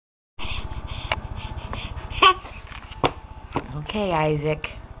Okay, Isaac.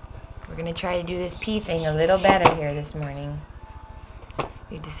 We're going to try to do this pee thing a little better here this morning.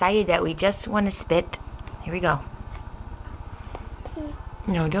 We decided that we just want to spit. Here we go.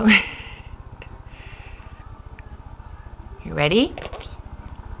 No, don't. You ready?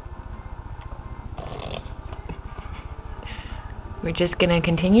 We're just going to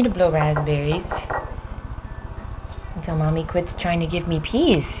continue to blow raspberries until Mommy quits trying to give me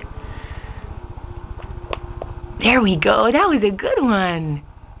peas. There we go. That was a good one.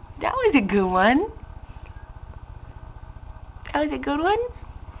 That was a good one. That was a good one.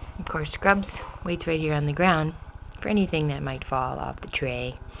 Of course, Scrubs waits right here on the ground for anything that might fall off the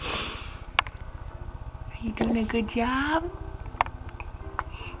tray. Are you doing a good job?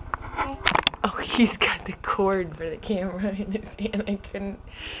 Oh, he's got the cord for the camera in his hand. I couldn't.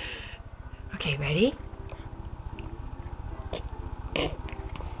 Okay, ready?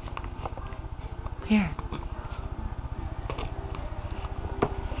 Here.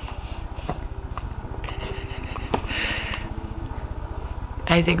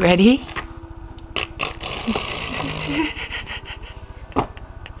 Isaac, ready?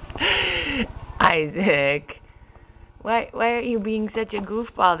 Isaac, why are you being such a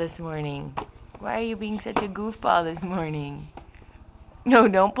goofball this morning? Why are you being such a goofball this morning? No,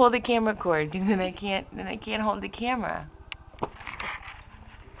 don't pull the camera cord, because then I can't hold the camera.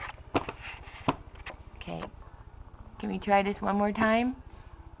 Okay. Can we try this one more time?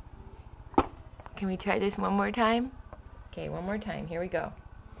 Can we try this one more time? Okay, one more time. Here we go.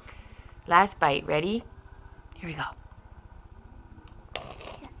 Last bite. Ready? Here we go.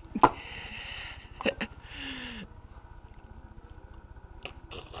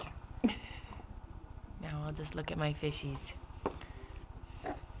 Now I'll just look at my fishies.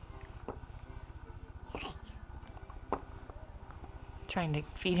 Trying to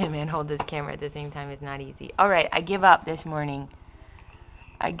feed him and hold this camera at the same time is not easy. Alright, I give up this morning.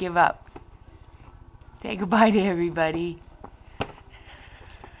 I give up. Say goodbye to everybody.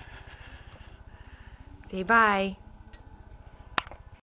 Say bye.